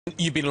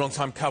You've been a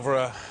long-time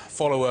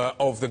follower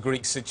of the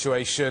Greek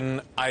situation.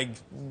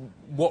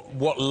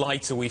 What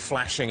light are we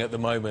flashing at the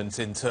moment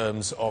in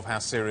terms of how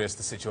serious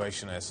the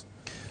situation is?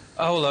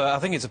 Oh, well, I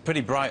think it's a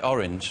pretty bright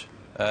orange.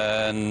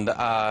 And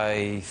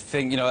I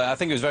think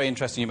it was very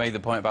interesting you made the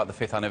point about the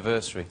 5th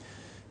anniversary,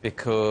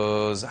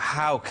 because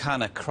how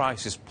can a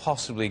crisis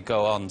possibly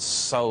go on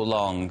so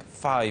long,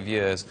 5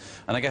 years?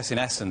 And I guess in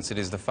essence it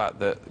is the fact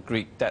that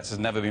Greek debts has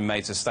never been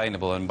made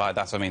sustainable, and by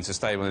that I mean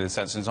sustainable in the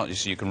sense it's not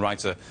just you can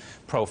write a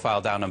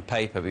profile down on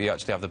paper, but you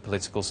actually have the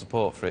political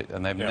support for it,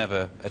 and they've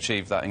never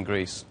achieved that in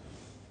Greece.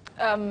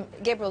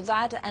 Gabriel,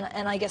 that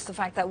and I guess the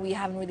fact that we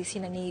haven't really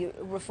seen any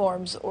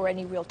reforms or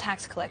any real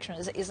tax collection,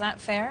 is that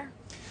fair?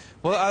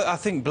 Well, I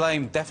think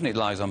blame definitely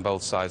lies on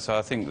both sides. So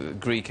I think the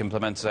Greek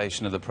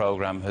implementation of the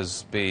programme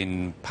has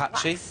been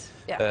patchy,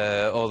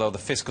 although the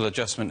fiscal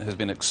adjustment has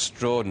been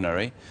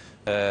extraordinary.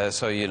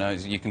 So,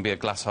 you can be a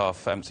glass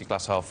half empty,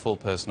 glass half full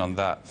person on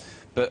that.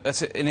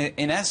 But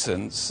in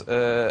essence,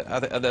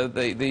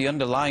 the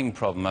underlying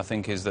problem, I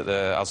think, is that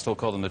I'll still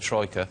call them the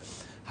Troika,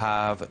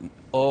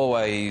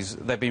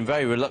 they've been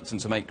very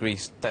reluctant to make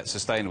Greece debt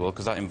sustainable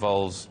because that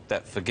involves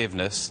debt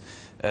forgiveness.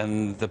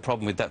 And the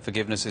problem with debt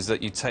forgiveness is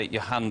that you take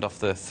your hand off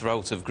the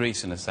throat of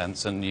Greece, in a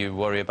sense, and you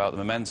worry about the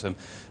momentum.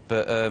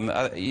 But,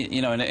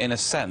 in a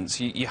sense,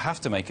 you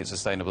have to make it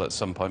sustainable at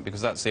some point,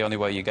 because that's the only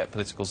way you get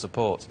political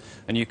support.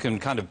 And you can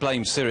kind of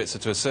blame Syriza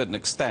to a certain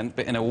extent,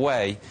 but in a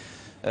way,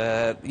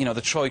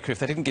 the Troika, if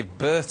they didn't give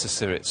birth to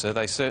Syriza,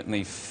 they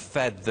certainly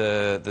fed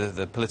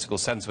the political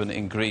sentiment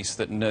in Greece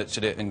that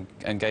nurtured it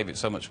and gave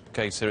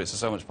Syriza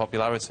so much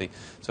popularity.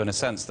 So, in a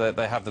sense,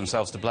 they have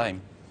themselves to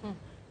blame.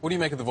 What do you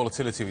make of the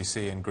volatility we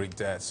see in Greek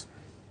debt?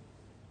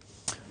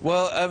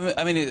 Well,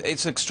 I mean,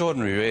 it's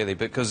extraordinary, really,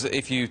 because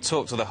if you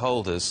talk to the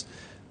holders,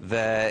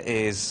 there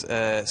is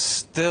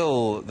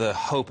still the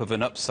hope of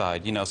an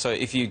upside, So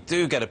if you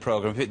do get a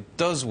programme, if it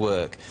does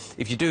work,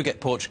 if you do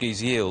get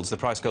Portuguese yields, the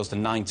price goes to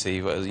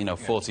 90,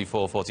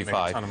 44, 45.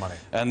 Make a ton of money.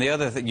 And the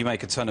other thing, you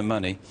make a ton of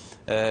money.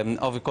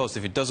 Of course,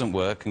 if it doesn't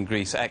work and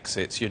Greece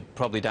exits, you're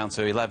probably down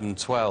to 11,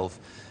 12.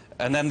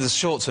 And then there's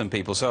short-term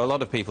people, so a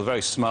lot of people are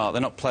very smart.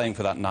 They're not playing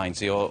for that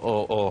 90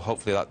 or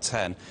hopefully that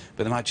 10.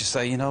 But they might just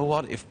say, you know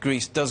what, if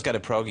Greece does get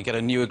a programme, you get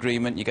a new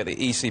agreement, you get the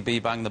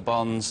ECB bang the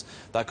bonds,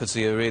 that could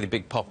see a really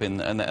big pop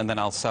in, and then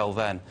I'll sell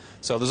then.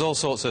 So there's all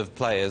sorts of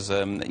players.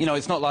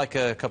 It's not like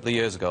a couple of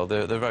years ago.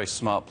 They're very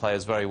smart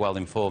players, very well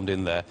informed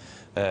in there.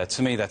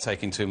 To me, they're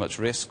taking too much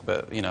risk,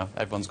 but,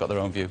 everyone's got their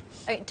own view.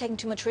 Taking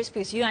too much risk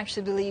because you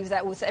actually believe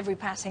that with every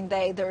passing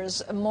day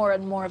there's more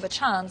and more of a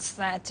chance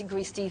that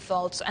Greece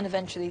defaults and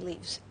eventually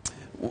leaves?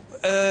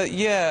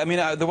 Yeah, I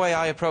mean, the way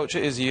I approach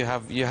it is you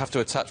have to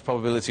attach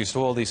probabilities to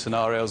all these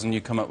scenarios, and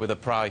you come up with a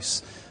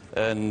price.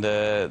 And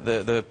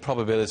the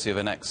probability of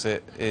an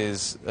exit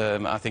is,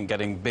 I think,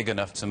 getting big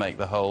enough to make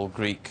the whole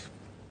Greek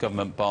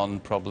government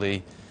bond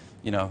probably,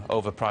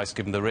 overpriced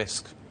given the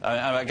risk.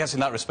 I guess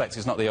in that respect,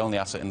 it's not the only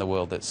asset in the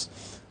world that's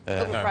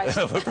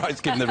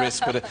overpriced given the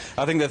risk. But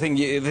I think the thing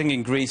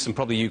in Greece and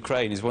probably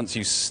Ukraine is once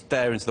you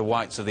stare into the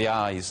whites of the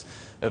eyes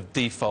of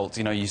default,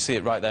 you see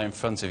it right there in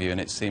front of you, and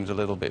it seems a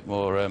little bit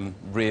more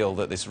real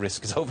that this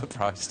risk is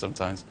overpriced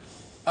sometimes.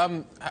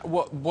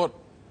 What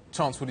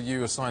chance would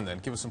you assign then?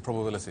 Give us some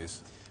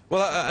probabilities.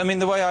 Well, I mean,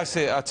 the way I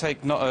see it, I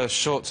take not a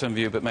short-term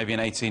view, but maybe an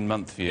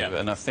 18-month view,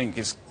 and I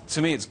think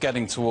to me it's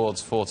getting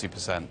towards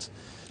 40%.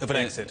 Of an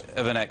exit?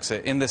 Of an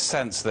exit, in the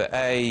sense that,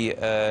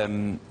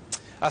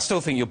 I still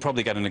think you'll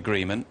probably get an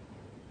agreement,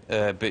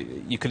 but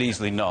you could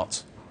easily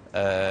not.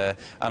 And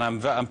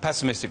I'm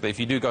pessimistic that if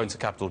you do go into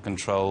capital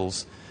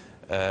controls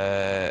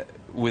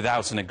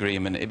without an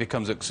agreement, it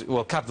becomes,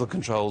 capital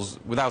controls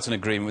without an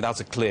agreement, without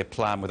a clear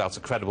plan, without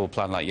a credible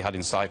plan like you had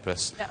in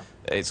Cyprus,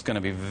 it's going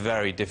to be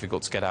very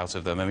difficult to get out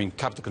of them. I mean,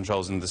 capital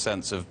controls in the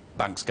sense of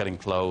banks getting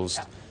closed,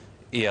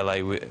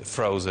 ELA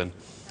frozen.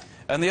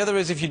 And the other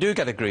is, if you do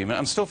get agreement,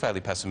 I'm still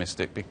fairly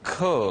pessimistic,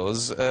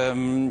 because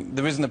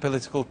there isn't a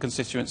political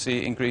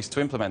constituency in Greece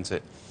to implement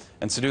it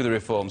and to do the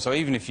reform. So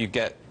even if you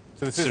get...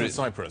 So this isn't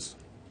Cyprus?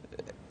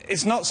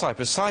 It's not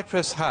Cyprus.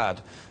 Cyprus had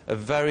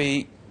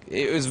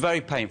it was very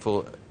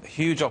painful,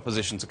 huge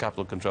opposition to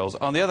capital controls.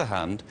 On the other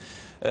hand,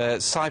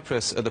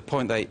 Cyprus, at the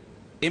point they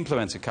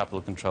implemented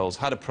capital controls,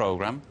 had a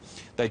programme.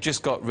 They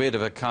just got rid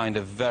of a kind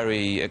of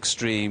very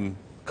extreme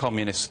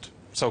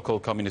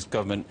so-called communist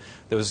government.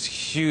 There was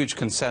huge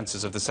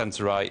consensus of the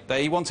centre-right.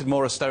 They wanted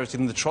more austerity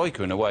than the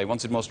Troika, in a way,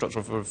 wanted more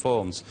structural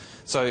reforms.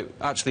 So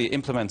actually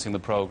implementing the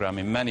programme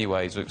in many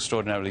ways was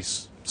extraordinarily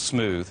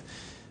smooth.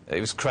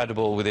 It was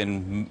credible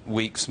within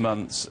weeks,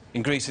 months.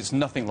 In Greece, it's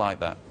nothing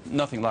like that.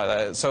 Nothing like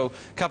that. So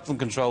capital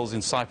controls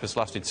in Cyprus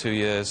lasted 2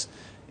 years.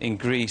 In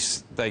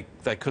Greece, they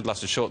could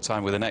last a short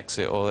time with an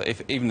exit, or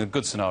if even the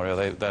good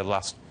scenario, they'll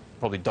last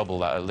probably double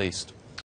that at least.